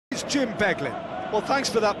Well, thanks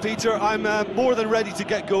for that, Peter. I'm more than ready to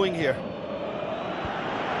get going here.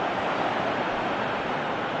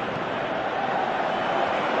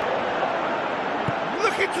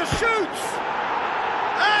 Looking to shoot!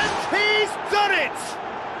 And he's done it!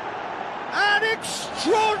 An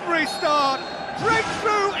extraordinary start!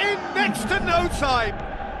 Breakthrough in next to no time!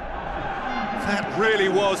 That really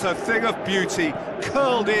was a thing of beauty,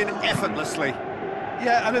 curled in effortlessly.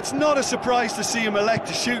 Yeah, and it's not a surprise to see him elect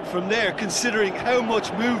to shoot from there, considering how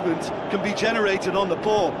much movement can be generated on the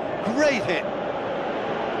ball. Great hit.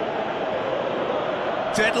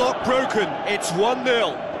 Deadlock broken, it's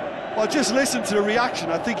 1-0. Well, just listen to the reaction.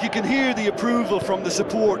 I think you can hear the approval from the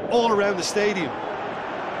support all around the stadium.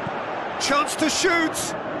 Chance to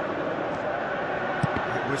shoot!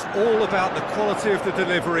 It was all about the quality of the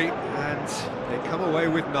delivery, and they come away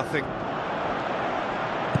with nothing.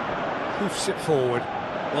 Hoofs it forward.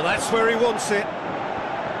 Well, that's where he wants it.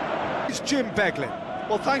 It's Jim Beglin.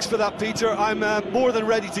 Well, thanks for that, Peter. I'm more than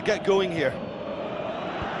ready to get going here.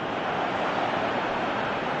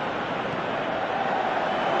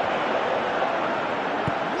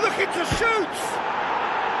 Looking to shoot!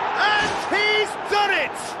 And he's done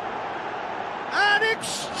it! An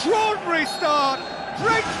extraordinary start!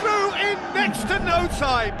 Breakthrough in next to no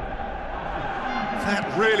time!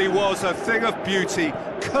 That really was a thing of beauty,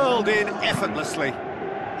 curled in effortlessly.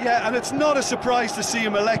 Yeah, and it's not a surprise to see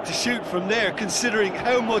him elect to shoot from there, considering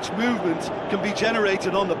how much movement can be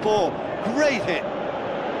generated on the ball. Great hit.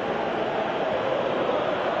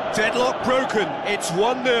 Deadlock broken, it's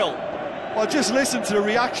 1-0. Well, just listen to the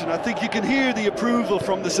reaction. I think you can hear the approval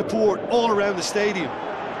from the support all around the stadium.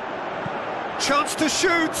 Chance to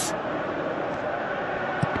shoot!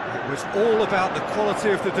 It was all about the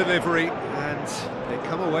quality of the delivery, and they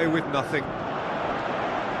come away with nothing.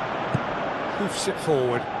 Hoofs it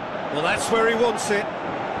forward. Well, that's where he wants it.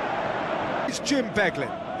 It's Jim Beglin.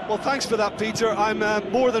 Well, thanks for that, Peter. I'm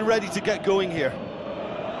more than ready to get going here.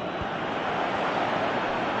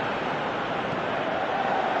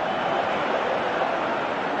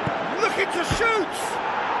 Looking to shoot!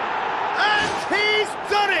 And he's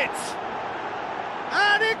done it!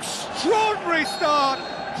 An extraordinary start!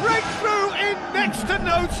 Breakthrough in next to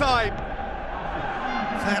no time!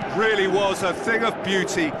 That really was a thing of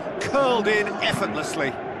beauty, curled in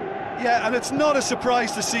effortlessly. Yeah, and it's not a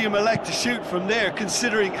surprise to see him elect to shoot from there,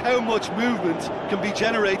 considering how much movement can be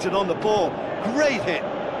generated on the ball. Great hit.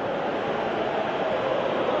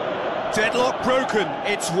 Deadlock broken,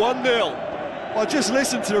 it's 1-0. Well, just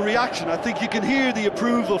listen to the reaction. I think you can hear the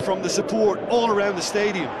approval from the support all around the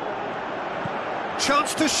stadium.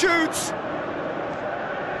 Chance to shoot!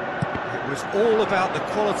 It was all about the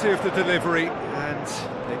quality of the delivery, and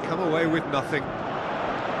they come away with nothing.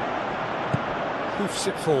 Hoofs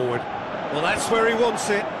it forward. Well, that's where he wants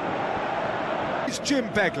it. It's Jim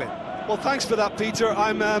Beglin. Well, thanks for that, Peter.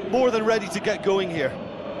 I'm more than ready to get going here.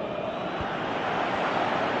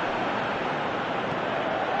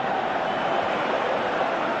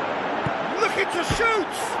 Looking to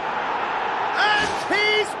shoot! And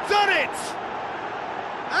he's done it!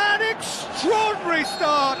 An extraordinary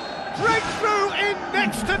start! Breakthrough in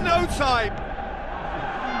next to no time!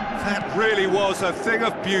 That really was a thing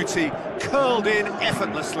of beauty, curled in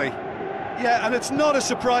effortlessly. Yeah, and it's not a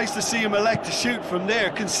surprise to see him elect to shoot from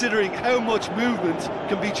there, considering how much movement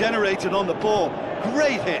can be generated on the ball.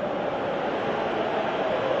 Great hit.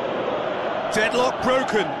 Deadlock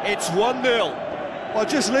broken, it's 1-0. Well,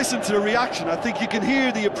 just listen to the reaction. I think you can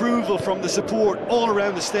hear the approval from the support all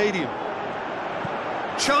around the stadium.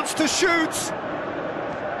 Chance to shoot!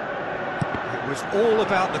 It was all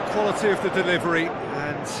about the quality of the delivery,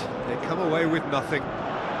 and they come away with nothing.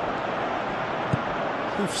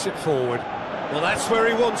 Hoofs it forward. Well, that's where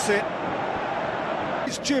he wants it.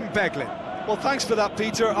 It's Jim Beglin. Well, thanks for that,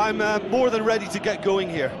 Peter. I'm more than ready to get going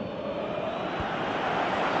here.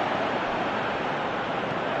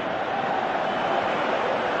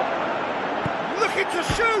 Looking to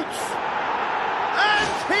shoot! And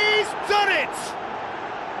he's done it!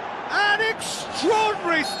 An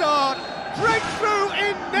extraordinary start! Breakthrough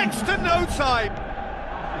in next to no time!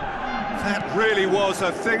 That really was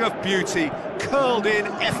a thing of beauty, curled in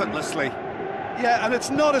effortlessly. Yeah, and it's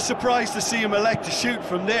not a surprise to see him elect to shoot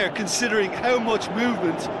from there, considering how much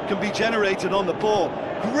movement can be generated on the ball.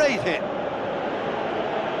 Great hit.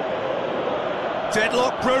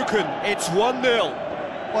 Deadlock broken, it's 1-0.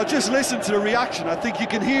 Well, just listen to the reaction. I think you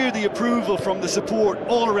can hear the approval from the support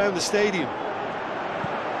all around the stadium.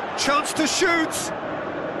 Chance to shoot!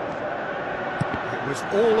 It was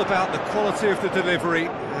all about the quality of the delivery,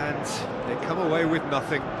 and they come away with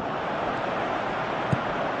nothing.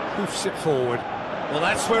 Hoofs it forward. Well,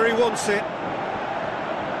 that's where he wants it.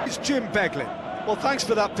 It's Jim Beglin. Well, thanks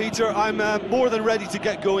for that, Peter. I'm more than ready to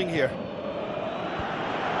get going here.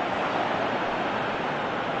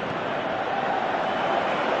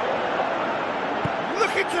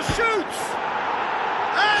 Looking to shoot!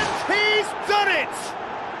 And he's done it!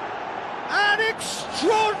 An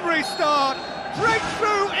extraordinary start!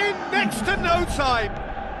 Breakthrough in next to no time!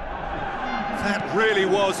 That really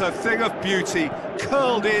was a thing of beauty,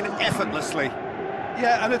 curled in effortlessly.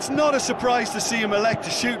 Yeah, and it's not a surprise to see him elect to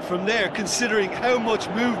shoot from there, considering how much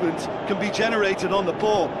movement can be generated on the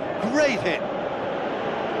ball. Great hit.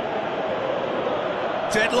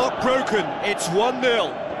 Deadlock broken, it's 1-0.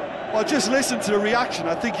 Well, just listen to the reaction.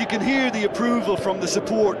 I think you can hear the approval from the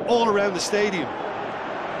support all around the stadium.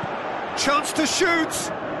 Chance to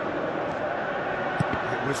shoot!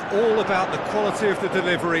 It was all about the quality of the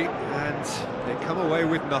delivery, and they come away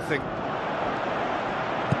with nothing.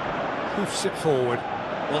 Hoofs it forward.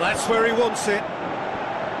 Well, that's where he wants it.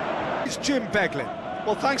 It's Jim Beglin.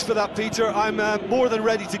 Well, thanks for that, Peter. I'm more than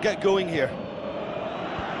ready to get going here.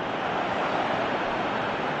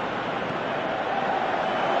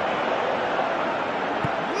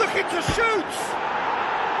 Looking to shoot!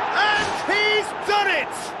 And he's done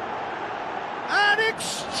it! An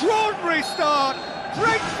extraordinary start!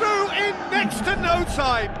 Breakthrough in next to no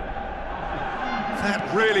time!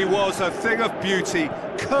 That really was a thing of beauty,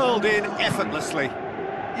 curled in effortlessly.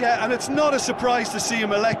 Yeah, and it's not a surprise to see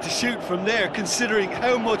him elect to shoot from there, considering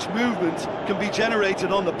how much movement can be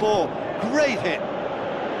generated on the ball. Great hit.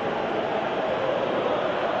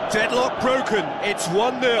 Deadlock broken, it's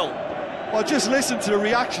 1-0. Well, just listen to the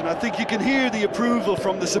reaction. I think you can hear the approval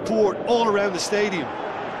from the support all around the stadium.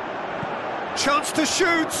 Chance to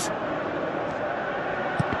shoot!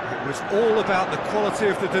 It was all about the quality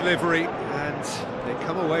of the delivery, and they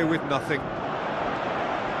come away with nothing.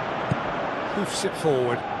 Hoofs it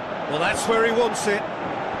forward. Well, that's where he wants it.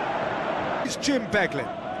 It's Jim Beglin.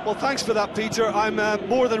 Well, thanks for that, Peter. I'm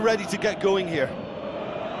more than ready to get going here.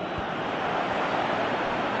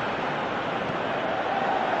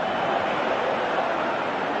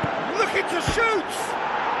 Looking to shoot!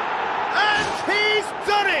 And he's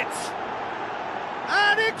done it!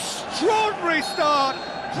 An extraordinary start!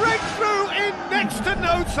 Breakthrough in next to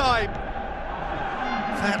no time!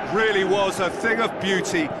 That really was a thing of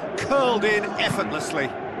beauty, curled in effortlessly.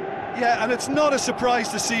 Yeah, and it's not a surprise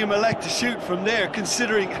to see him elect to shoot from there,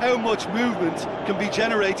 considering how much movement can be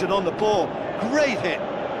generated on the ball. Great hit.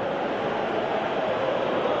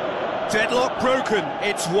 Deadlock broken,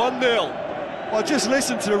 it's 1-0. Well, just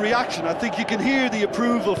listen to the reaction. I think you can hear the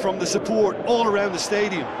approval from the support all around the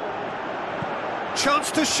stadium.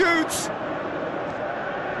 Chance to shoot!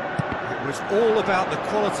 It was all about the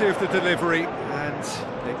quality of the delivery, and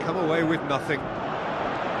they come away with nothing.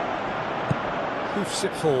 Hoofs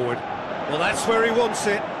it forward. Well, that's where he wants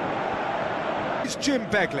it. It's Jim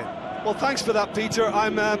Beglin. Well, thanks for that, Peter.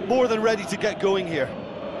 I'm more than ready to get going here.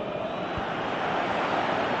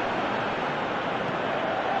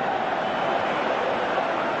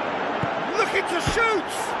 Looking to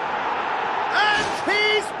shoot! And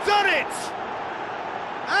he's done it!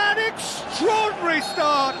 An extraordinary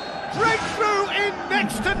start! Breakthrough in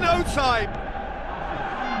next to no time!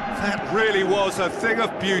 That really was a thing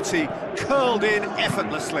of beauty, curled in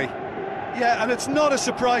effortlessly. Yeah, and it's not a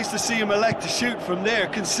surprise to see him elect to shoot from there,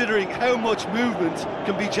 considering how much movement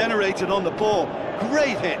can be generated on the ball.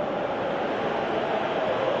 Great hit.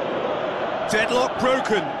 Deadlock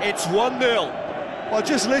broken, it's 1-0. Well,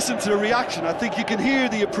 just listen to the reaction. I think you can hear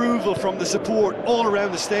the approval from the support all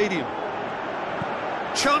around the stadium.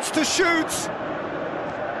 Chance to shoot!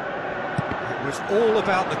 It was all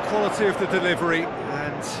about the quality of the delivery,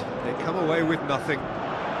 and they come away with nothing.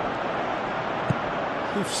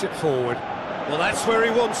 Hoofs it forward. Well, that's where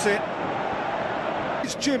he wants it.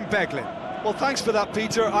 It's Jim Beglin. Well, thanks for that,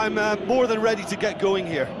 Peter. I'm more than ready to get going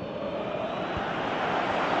here.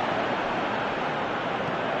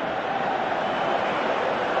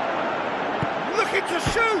 Looking to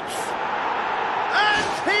shoot! And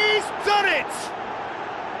he's done it!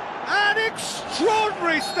 An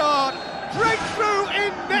extraordinary start! Breakthrough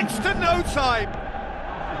in next to no time!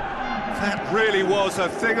 That really was a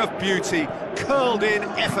thing of beauty, curled in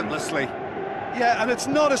effortlessly. Yeah, and it's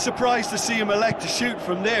not a surprise to see him elect to shoot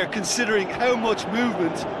from there, considering how much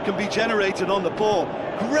movement can be generated on the ball.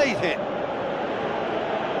 Great hit.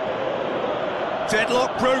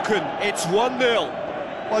 Deadlock broken, it's 1-0.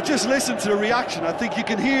 Well, just listen to the reaction. I think you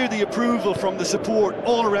can hear the approval from the support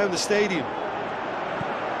all around the stadium.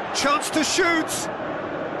 Chance to shoot!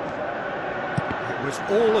 It was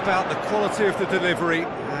all about the quality of the delivery,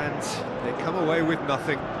 and they come away with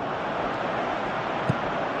nothing.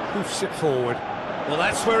 hoofs it forward. Well,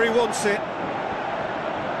 that's where he wants it.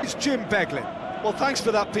 It's Jim Beglin. Well, thanks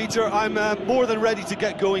for that, Peter. I'm more than ready to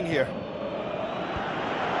get going here.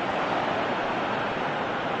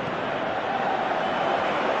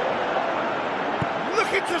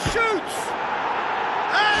 Looking to shoot!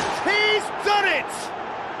 And he's done it!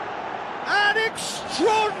 An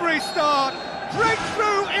extraordinary start!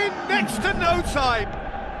 Breakthrough in next to no time!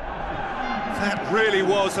 That really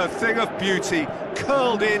was a thing of beauty,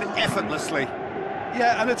 curled in effortlessly.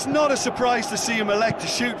 Yeah, and it's not a surprise to see him elect to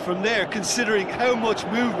shoot from there, considering how much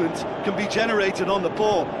movement can be generated on the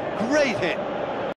ball. Great hit.